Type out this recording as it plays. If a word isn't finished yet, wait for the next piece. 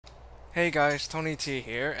Hey guys, TonnyT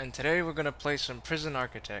here, and today we're gonna play some Prison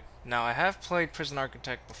Architect. Now I have played Prison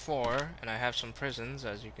Architect before, and I have some prisons,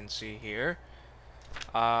 as you can see here.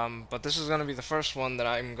 But this is gonna be the first one that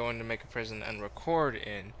I'm going to make a prison and record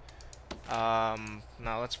in.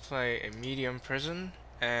 Now let's play a medium prison,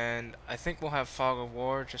 and I think we'll have Fog of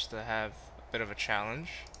War just to have a bit of a challenge.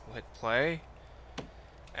 We'll hit play,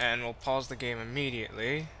 and we'll pause the game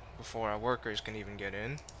immediately before our workers can even get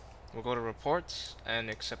in. We'll go to reports and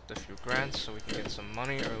accept a few grants so we can get some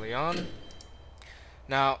money early on.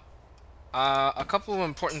 Now, a couple of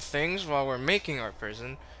important things while we're making our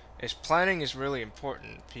prison is planning is really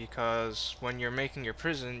important, because when you're making your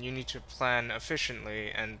prison, you need to plan efficiently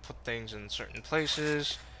and put things in certain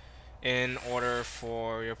places in order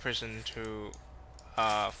for your prison to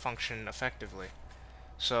function effectively.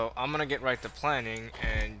 So I'm gonna get right to planning,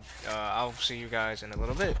 and I'll see you guys in a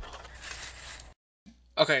little bit.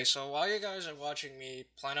 Okay, so while you guys are watching me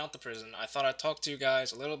plan out the prison, I thought I'd talk to you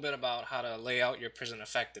guys a little bit about how to lay out your prison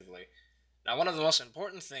effectively. Now, one of the most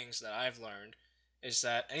important things that I've learned is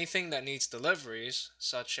that anything that needs deliveries,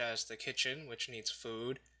 such as the kitchen, which needs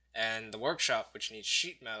food, and the workshop, which needs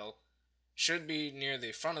sheet metal, should be near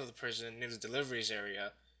the front of the prison, near the deliveries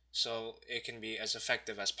area, so it can be as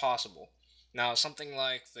effective as possible. Now, something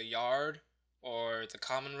like the yard, or the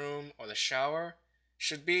common room, or the shower,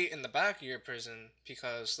 should be in the back of your prison,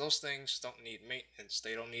 because those things don't need maintenance.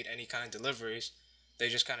 They don't need any kind of deliveries. They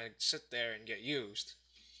just kind of sit there and get used.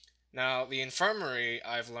 Now, the infirmary,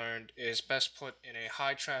 I've learned, is best put in a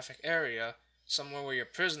high traffic area, somewhere where your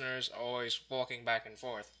prisoners are always walking back and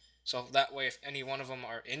forth. So that way, if any one of them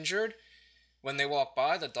are injured, when they walk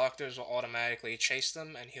by, the doctors will automatically chase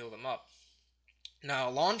them and heal them up. Now,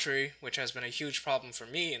 laundry, which has been a huge problem for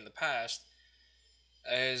me in the past,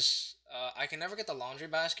 is I can never get the laundry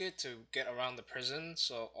basket to get around the prison,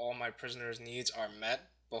 so all my prisoners' needs are met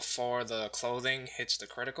before the clothing hits the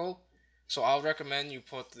critical. So I'll recommend you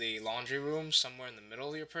put the laundry room somewhere in the middle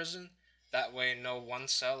of your prison. That way, no one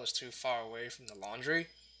cell is too far away from the laundry.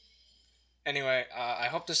 Anyway, I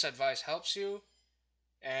hope this advice helps you,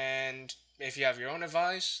 and if you have your own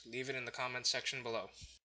advice, leave it in the comments section below.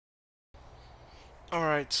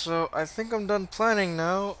 Alright, so I think I'm done planning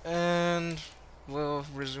now, and we'll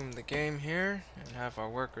resume the game here and have our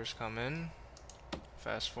workers come in.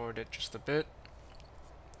 Fast forward it just a bit.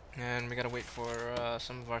 And we gotta wait for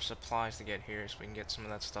some of our supplies to get here so we can get some of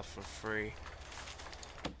that stuff for free.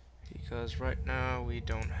 Because right now we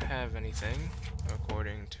don't have anything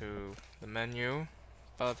according to the menu.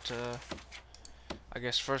 But I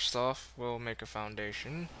guess first off we'll make a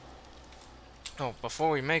foundation. Oh, before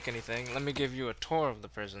we make anything, let me give you a tour of the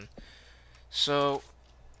prison. So,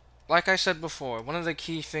 like I said before, one of the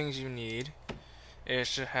key things you need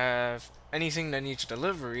is to have anything that needs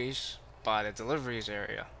deliveries by the deliveries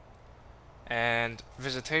area. And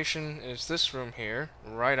visitation is this room here,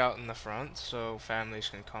 right out in the front, so families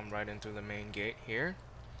can come right in through the main gate here.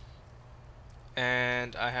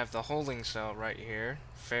 And I have the holding cell right here,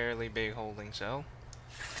 fairly big holding cell.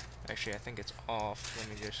 Actually, I think it's off. Let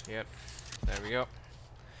me just, yep, there we go.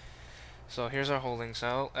 So here's our holding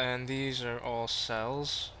cell, and these are all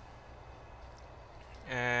cells.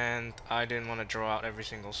 And I didn't want to draw out every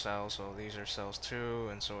single cell, so these are cells too,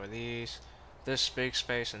 and so are these. This big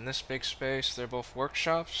space and this big space, they're both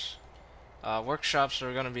workshops. Workshops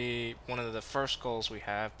are going to be one of the first goals we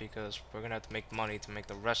have, because we're going to have to make money to make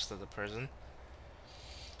the rest of the prison.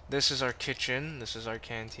 This is our kitchen, this is our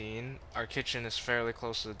canteen. Our kitchen is fairly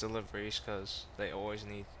close to the deliveries, because they always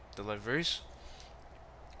need deliveries.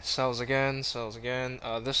 Cells again, cells again.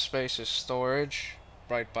 This space is storage,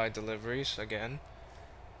 right by deliveries again.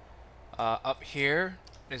 Up here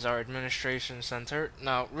is our administration center.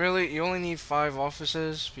 Now, really, you only need 5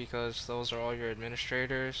 offices, because those are all your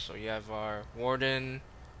administrators. So you have our warden,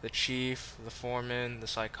 the chief, the foreman, the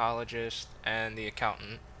psychologist, and the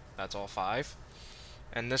accountant. That's all 5.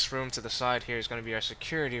 And this room to the side here is going to be our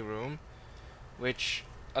security room, which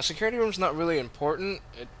a security room is not really important.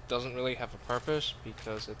 It doesn't really have a purpose,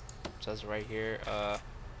 because it says right here, well,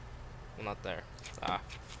 not there.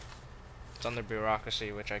 It's under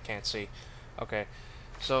bureaucracy, which I can't see. Okay,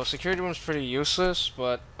 so security room's pretty useless,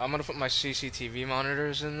 but I'm gonna put my CCTV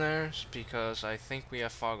monitors in there because I think we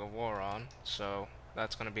have Fog of War on, so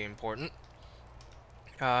that's gonna be important.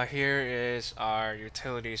 Here is our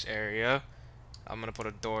utilities area. I'm gonna put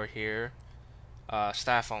a door here.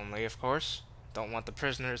 Staff only, of course. Don't want the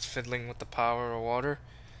prisoners fiddling with the power or water.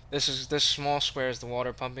 This small square is the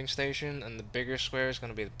water pumping station, and the bigger square is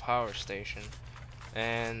gonna be the power station.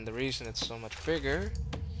 And the reason it's so much bigger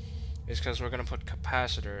is because we're going to put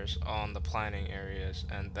capacitors on the planning areas,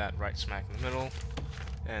 and that right smack in the middle,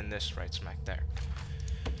 and this right smack there.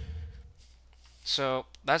 So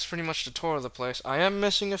that's pretty much the tour of the place. I am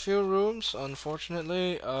missing a few rooms,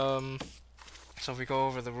 unfortunately. So if we go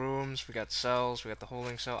over the rooms, we got cells, we got the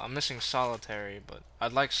holding cell. I'm missing solitary, but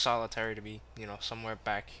I'd like solitary to be, you know, somewhere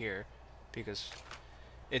back here, because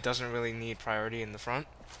it doesn't really need priority in the front.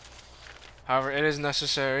 However, it is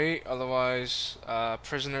necessary, otherwise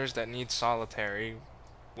prisoners that need solitary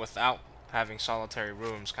without having solitary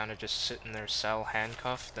rooms kind of just sit in their cell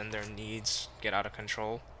handcuffed, then their needs get out of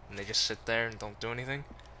control and they just sit there and don't do anything.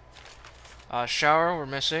 Shower we're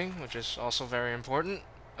missing, which is also very important.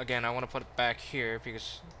 Again, I want to put it back here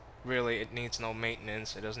because really it needs no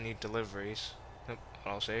maintenance. It doesn't need deliveries. Nope,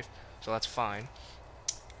 autosave, so that's fine.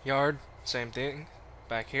 Yard, same thing,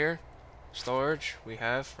 back here. Storage we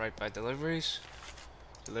have right by deliveries.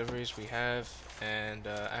 Deliveries we have, and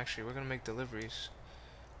actually we're gonna make deliveries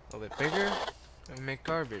a little bit bigger and make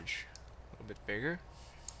garbage a little bit bigger.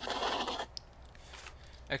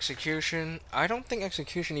 Execution, I don't think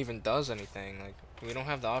execution even does anything. Like, we don't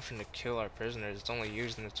have the option to kill our prisoners. It's only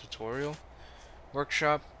used in the tutorial.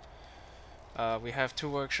 Workshop, we have 2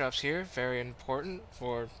 workshops here, very important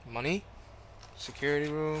for money. Security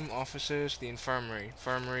room, offices, the infirmary.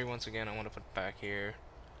 Infirmary, once again, I want to put back here.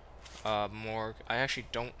 Morgue, I actually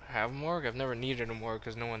don't have a morgue. I've never needed a morgue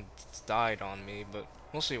because no one died on me, but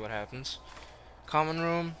we'll see what happens. Common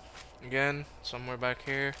room, again, somewhere back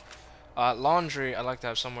here. Laundry, I like to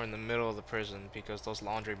have somewhere in the middle of the prison because those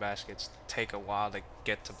laundry baskets take a while to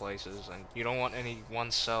get to places, and you don't want any one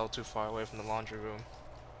cell too far away from the laundry room.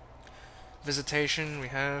 Visitation, we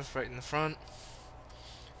have right in the front.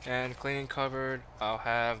 And cleaning cupboard, I'll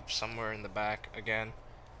have somewhere in the back again.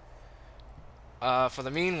 For the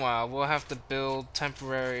meanwhile, we'll have to build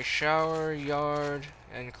temporary shower, yard,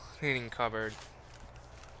 and cleaning cupboard,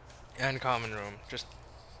 and common room. Just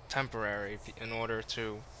temporary in order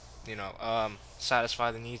to, you know, satisfy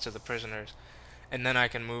the needs of the prisoners. And then I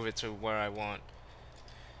can move it to where I want.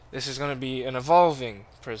 This is going to be an evolving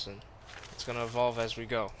prison. It's going to evolve as we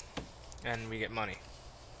go. And we get money.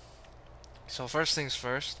 So first things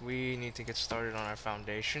first, we need to get started on our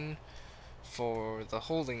foundation for the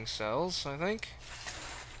holding cells, I think.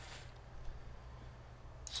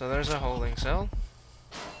 So there's a holding cell,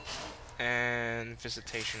 and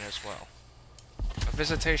visitation as well.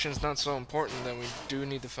 Visitation is not so important that we do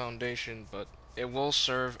need the foundation, but it will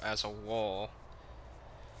serve as a wall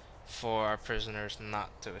for our prisoners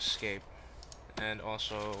not to escape. And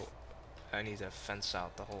also, I need to fence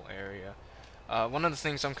out the whole area. One of the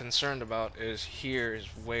things I'm concerned about is here is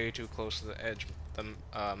way too close to the edge, the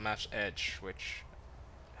map's edge, which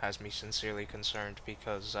has me sincerely concerned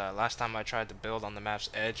because last time I tried to build on the map's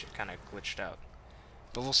edge, it kind of glitched out.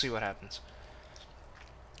 But we'll see what happens.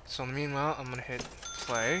 So in the meanwhile, I'm gonna hit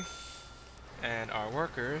play, and our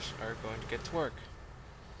workers are going to get to work.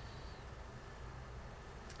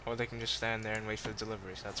 Or they can just stand there and wait for the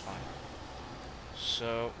deliveries, that's fine.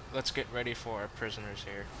 So let's get ready for our prisoners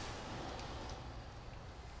here.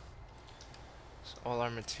 All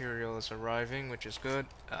our material is arriving, which is good.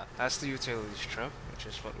 That's the utilities truck, which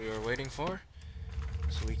is what we were waiting for.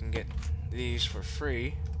 So we can get these for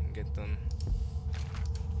free and get them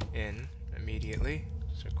in immediately.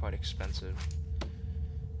 So they're quite expensive.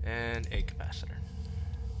 And a capacitor.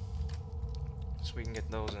 So we can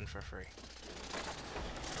get those in for free.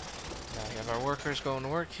 Now we have our workers going to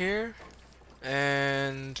work here.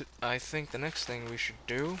 And I think the next thing we should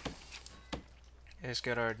do is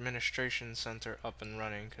get our administration center up and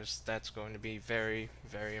running, because that's going to be very,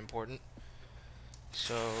 very important.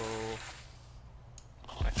 So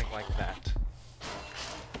I think like that.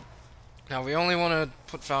 Now we only want to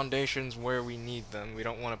put foundations where we need them. We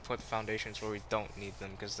don't want to put foundations where we don't need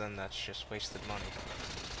them, because then that's just wasted money.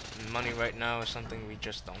 And money right now is something we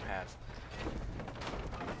just don't have.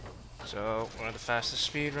 So we're at the fastest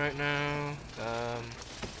speed right now.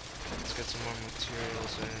 Let's get some more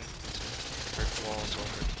materials in. Brick walls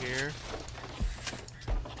over here.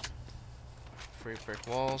 Free brick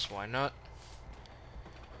walls, why not?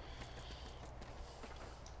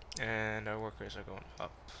 And our workers are going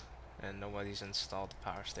up. And nobody's installed the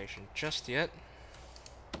power station just yet.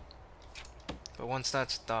 But once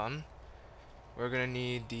that's done, we're gonna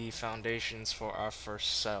need the foundations for our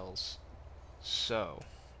first cells. So,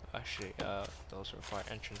 actually, those require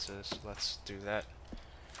entrances. Let's do that.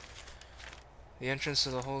 The entrance to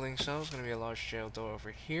the holding cell is going to be a large jail door over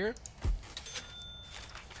here.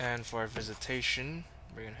 And for our visitation,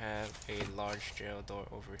 we're going to have a large jail door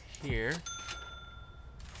over here.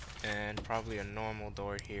 And probably a normal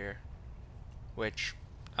door here. Which,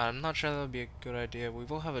 I'm not sure that would be a good idea. We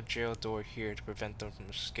will have a jail door here to prevent them from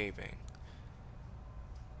escaping.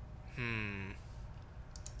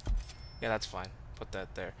 Yeah, that's fine. Put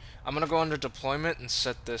that there. I'm gonna go under deployment and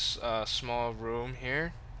set this small room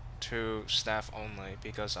here to staff only,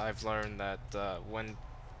 because I've learned that when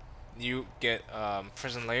you get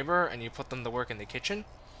prison labor and you put them to work in the kitchen,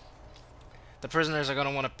 the prisoners are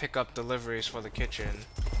gonna want to pick up deliveries for the kitchen,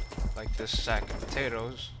 like this sack of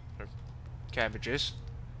potatoes or cabbages,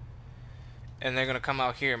 and they're gonna come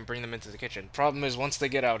out here and bring them into the kitchen. Problem is, once they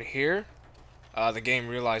get out here, the game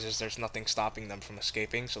realizes there's nothing stopping them from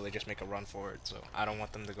escaping, so they just make a run for it. So I don't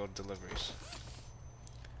want them to go to deliveries.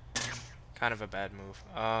 Kind of a bad move.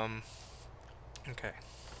 Okay.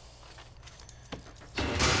 So in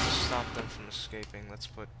order to stop them from escaping, let's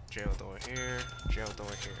put jail door here, jail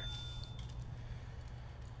door here.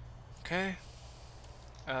 Okay.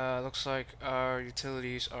 Looks like our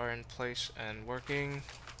utilities are in place and working.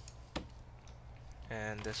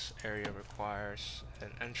 And this area requires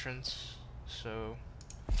an entrance. So,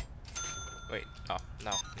 wait, oh,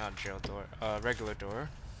 no, not jail door, regular door.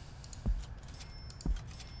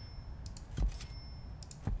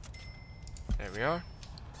 There we are.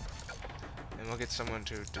 And we'll get someone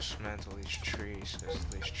to dismantle these trees, because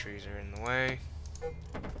these trees are in the way.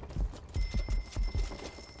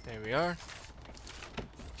 There we are.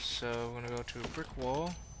 So, we're gonna go to a brick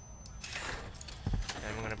wall,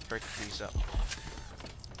 and we're gonna break these up.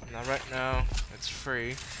 Now, right now, it's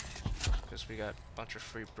free, because we got a bunch of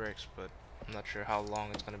free bricks, but I'm not sure how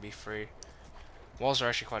long it's going to be free. Walls are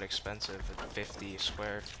actually quite expensive at 50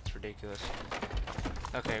 squared. It's ridiculous.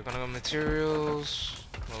 Okay, we're going to go materials.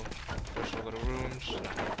 Well, first we'll go to rooms.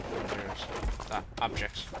 No,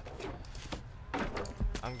 objects.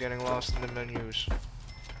 I'm getting lost in the menus.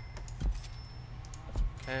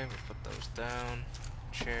 Okay, we'll put those down.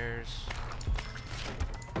 Chairs.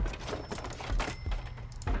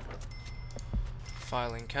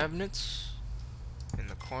 Filing cabinets in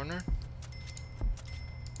the corner.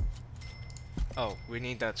 Oh, we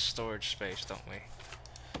need that storage space, don't we?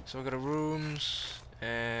 So we'll go to rooms,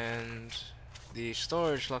 and the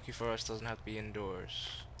storage, lucky for us, doesn't have to be indoors.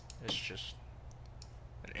 It's just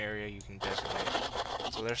an area you can designate.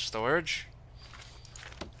 So there's storage,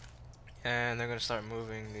 and they're gonna start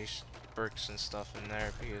moving these bricks and stuff in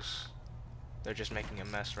there because they're just making a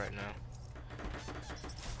mess right now.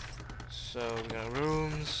 So we got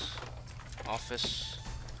rooms, office,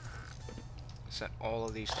 set all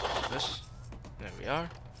of these to office. There we are.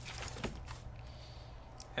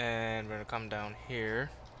 And we're gonna come down here.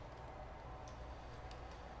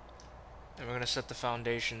 And we're gonna set the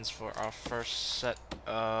foundations for our first set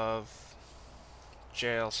of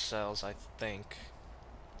jail cells, I think.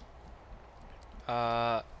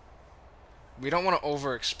 We don't want to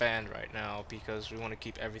overexpand right now because we want to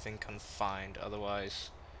keep everything confined, otherwise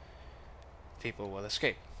people will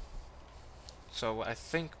escape. So I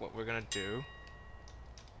think what we're gonna do...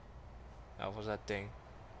 Oh, what was that thing?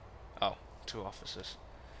 Oh, 2 offices.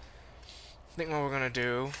 I think what we're gonna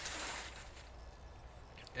do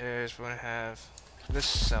is we're gonna have this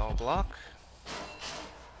cell block,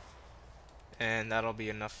 and that'll be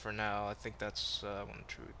enough for now. I think that's 1,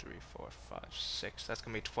 2, 3, 4, 5, 6. That's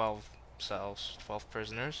gonna be 12 cells, 12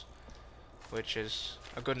 prisoners, which is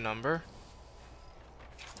a good number.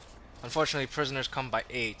 Unfortunately, prisoners come by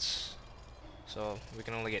 8s, so we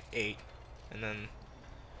can only get 8, and then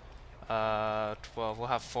 12. We'll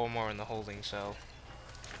have 4 more in the holding cell,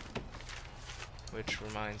 which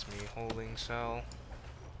reminds me, holding cell.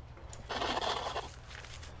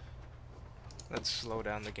 Let's slow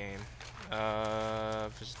down the game.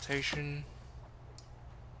 Visitation.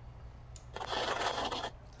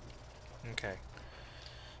 Okay.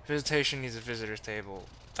 Visitation needs a visitor's table.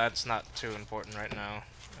 That's not too important right now.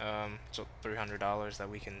 So $300 that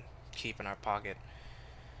we can keep in our pocket.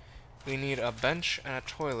 We need a bench and a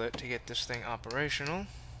toilet to get this thing operational.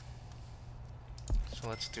 So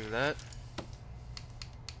let's do that.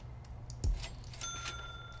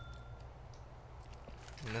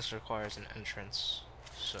 And this requires an entrance.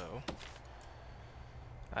 So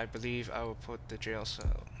I believe I will put the jail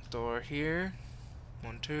cell door here.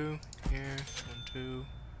 1, 2, here, 1, 2,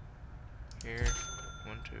 here,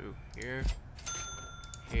 1, 2, here,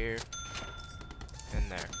 here, and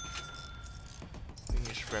there. We can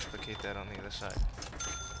just replicate that on the other side.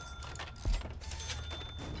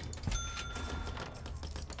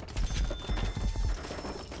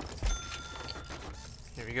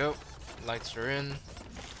 There we go. Lights are in.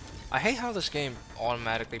 I hate how this game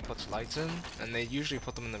automatically puts lights in, and they usually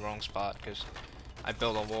put them in the wrong spot because I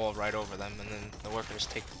build a wall right over them, and then the workers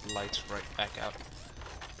take the lights right back out.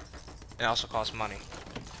 It also costs money.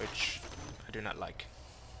 which I do not like.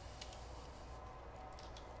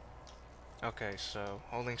 Okay, so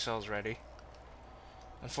holding cell's ready.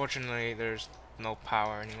 Unfortunately, there's no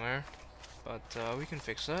power anywhere, but we can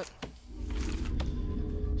fix that.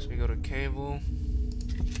 So we go to cable,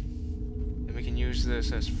 and we can use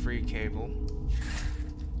this as free cable.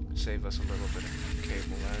 Save us a little bit of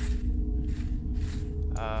cable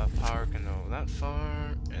there. Power can go that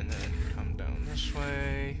far, and then come down this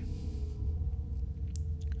way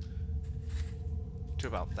to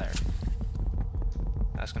about there.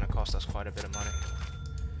 That's gonna cost us quite a bit of money.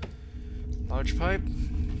 Large pipe.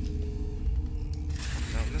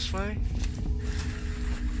 Down this way.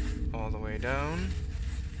 All the way down.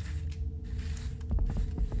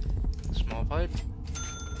 Small pipe.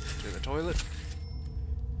 To the toilet.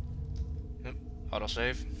 Yep,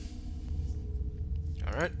 autosave.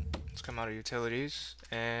 Alright, let's come out of utilities.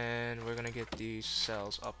 And we're gonna get these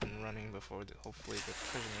cells up and running before hopefully the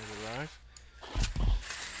prisoners arrive.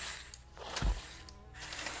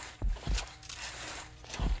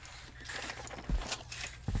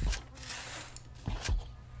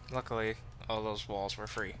 Luckily, all those walls were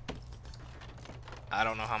free. I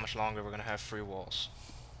don't know how much longer we're gonna have free walls.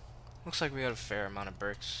 Looks like we have a fair amount of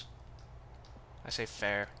bricks. I say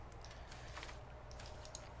fair.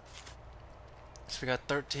 So we got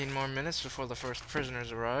 13 more minutes before the first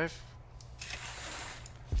prisoners arrive.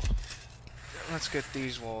 Let's get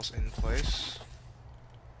these walls in place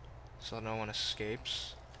so no one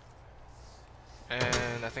escapes.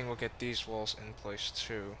 And I think we'll get these walls in place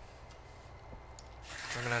too.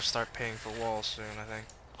 We're gonna have to start paying for walls soon, I think.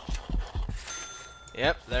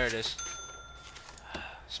 Yep, there it is.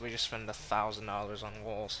 So we just spent $1,000 on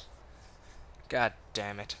walls. God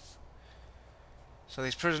damn it. So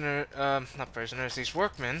these not prisoners, these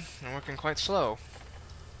workmen are working quite slow.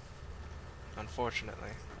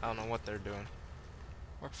 Unfortunately. I don't know what they're doing.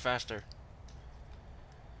 Work faster.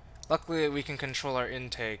 Luckily we can control our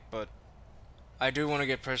intake, but I do want to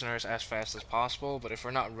get prisoners as fast as possible, but if we're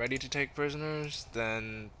not ready to take prisoners,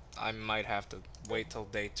 then I might have to wait till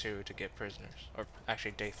day 2 to get prisoners. Or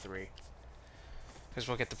actually day 3. Because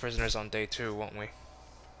we'll get the prisoners on day 2, won't we?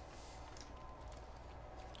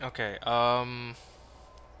 Okay,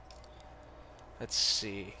 let's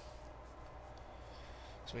see.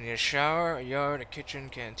 So we need a shower, a yard, a kitchen,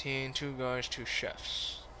 canteen, 2 guards, 2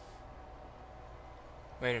 chefs.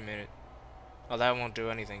 Wait a minute. Oh, that won't do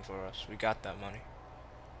anything for us. We got that money.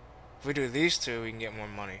 If we do these 2, we can get more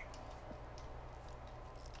money.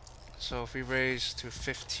 So if we raise to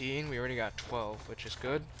 15, we already got 12, which is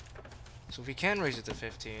good. So if we can raise it to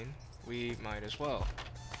 15, we might as well.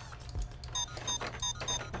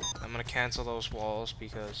 I'm gonna cancel those walls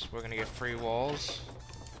because we're gonna get free walls.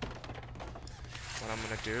 What I'm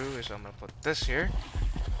gonna do is I'm gonna put this here,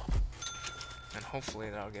 and hopefully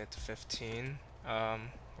that'll get to 15.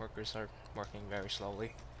 Workers are working very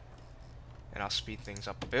slowly, and I'll speed things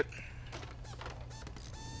up a bit.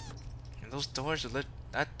 And those doors are lit.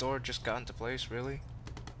 That door just got into place, really?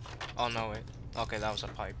 Oh no, wait. Okay, that was a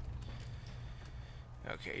pipe.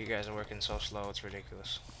 Okay, you guys are working so slow, it's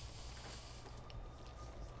ridiculous.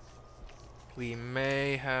 We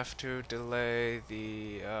may have to delay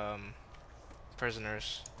the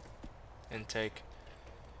prisoners intake,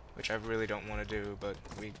 which I really don't want to do, but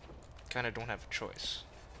we kind of don't have a choice.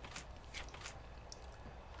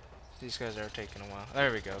 These guys are taking a while.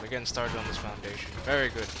 There we go. They're getting started on this foundation. Very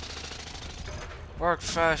good. Work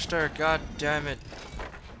faster. God damn it.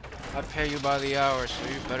 I pay you by the hour, so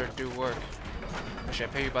you better do work. Actually, I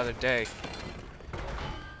pay you by the day.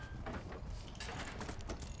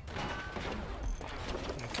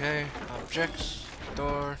 Okay. Objects.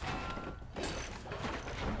 Door.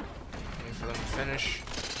 Waiting for them to finish.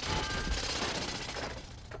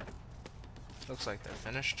 Looks like they're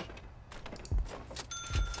finished.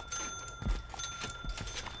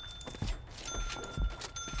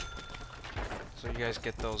 So you guys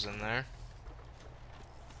get those in there.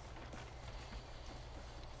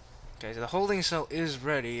 Okay, so the holding cell is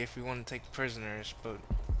ready if we want to take prisoners, but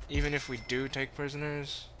even if we do take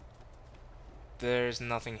prisoners, there's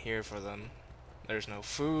nothing here for them. There's no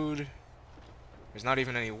food. There's not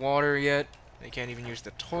even any water yet. They can't even use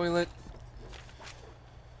the toilet.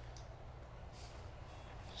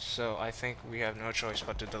 So I think we have no choice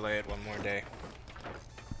but to delay it one more day.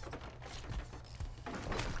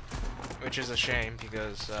 Which is a shame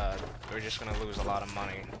because we're just gonna lose a lot of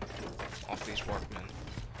money off these workmen.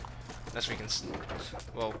 Unless we can,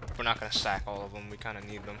 well, we're not gonna sack all of them. We kind of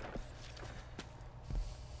need them.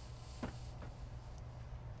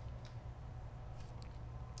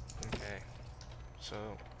 Okay, so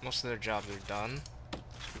most of their jobs are done.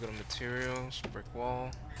 So we go to materials, brick wall.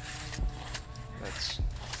 Let's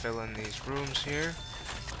fill in these rooms here.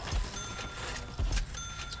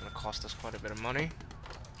 It's gonna cost us quite a bit of money.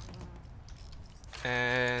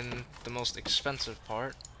 And the most expensive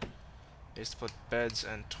part is to put beds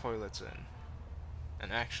and toilets in.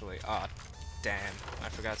 And actually, damn, I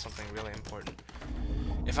forgot something really important.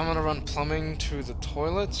 If I'm gonna run plumbing to the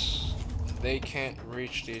toilets, they can't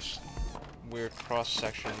reach these weird cross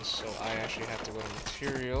sections, so I actually have to go to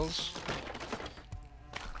materials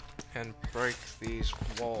and break these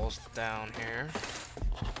walls down here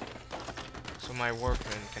so my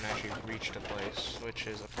workmen can actually reach the place, which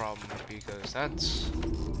is a problem because that's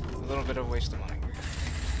a little bit of waste of money,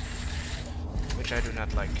 which I do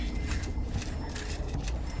not like.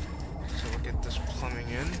 So we'll get this plumbing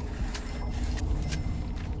in.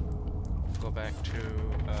 Go back to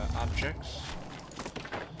objects.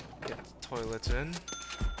 Get the toilets in.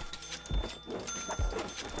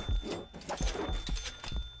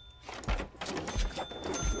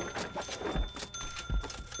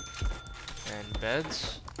 And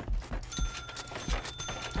beds.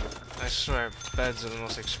 I swear, beds are the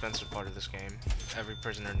most expensive part of this game. Every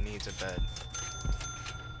prisoner needs a bed.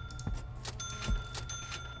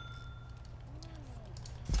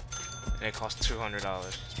 And it costs $200.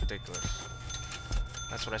 It's ridiculous.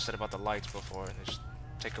 That's what I said about the lights before. Just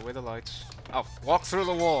take away the lights. Oh, walk through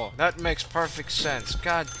the wall. That makes perfect sense.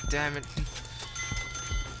 God damn it.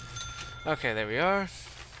 Okay, there we are.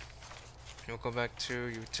 We'll go back to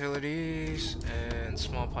utilities and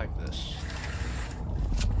small pipe this.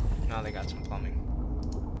 Now they got some plumbing.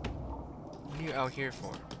 What are you out here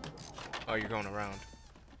for? Oh, you're going around.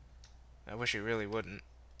 I wish you really wouldn't.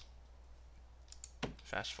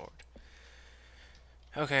 Fast forward.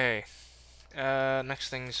 Okay. Next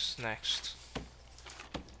thing's next.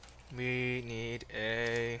 We need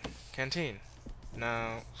a canteen.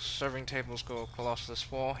 Now, serving tables go across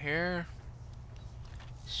this wall here.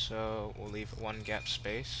 So we'll leave one gap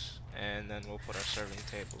space, and then we'll put our serving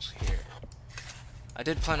tables here. I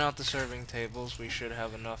did plan out the serving tables. We should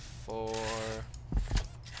have enough for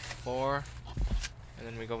 4, and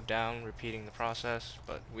then we go down, repeating the process,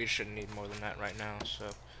 but we shouldn't need more than that right now, so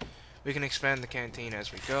we can expand the canteen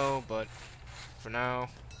as we go, but for now,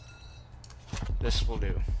 this will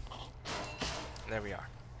do. There we are.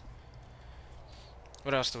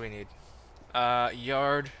 What else do we need?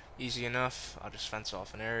 Yard. Easy enough. I'll just fence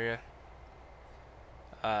off an area.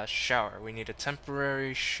 Shower. We need a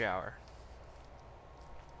temporary shower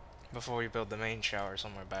before we build the main shower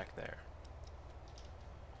somewhere back there.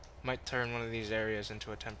 Might turn one of these areas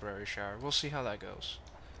into a temporary shower. We'll see how that goes.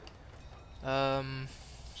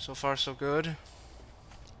 So far so good.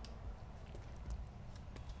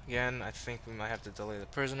 Again, I think we might have to delay the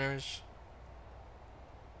prisoners.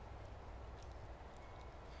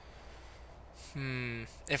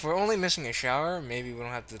 If we're only missing a shower, maybe we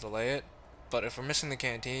don't have to delay it. But if we're missing the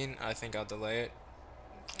canteen, I think I'll delay it.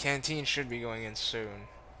 Canteen should be going in soon.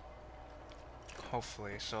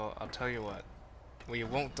 Hopefully, so I'll tell you what. We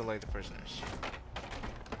won't delay the prisoners.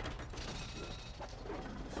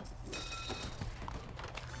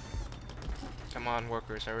 Come on,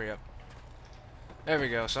 workers, hurry up. There we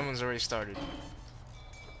go, someone's already started.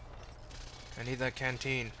 I need that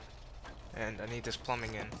canteen. And I need this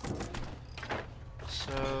plumbing in.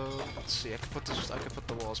 So let's see, I can put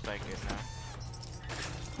the walls back in now.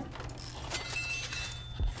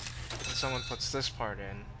 And someone puts this part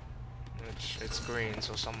in, which it's green,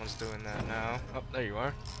 so someone's doing that now. Oh, there you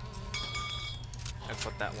are. I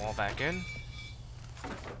put that wall back in.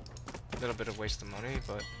 A little bit of waste of money,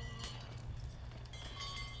 but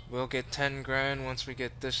we'll get 10 grand once we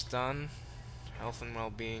get this done. Health and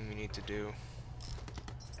well-being we need to do.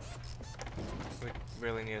 We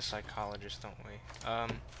really need a psychologist, don't we? I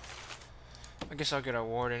guess I'll get our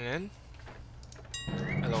warden in.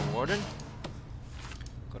 Hello, warden.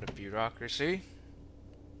 Go to bureaucracy.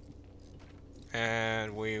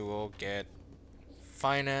 And we will get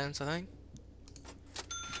finance, I think.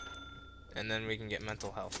 And then we can get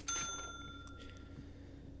mental health.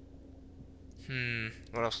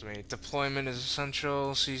 What else do we need? Deployment is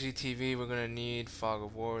essential. CCTV we're gonna need. Fog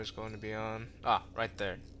of war is going to be on. Ah, right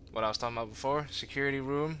there. What I was talking about before. Security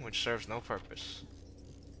room, which serves no purpose.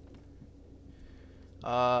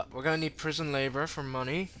 We're gonna need prison labor for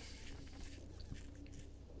money.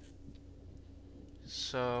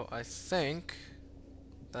 So I think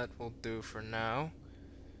that will do for now.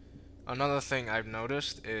 Another thing I've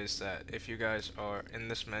noticed is that if you guys are in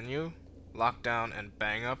this menu, lockdown and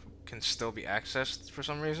bang up can still be accessed for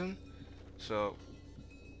some reason. So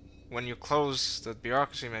when you close the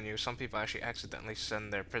bureaucracy menu, some people actually accidentally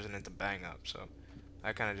send their prison into bang up. So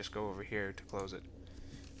I kind of just go over here to close it.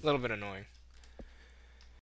 A little bit annoying.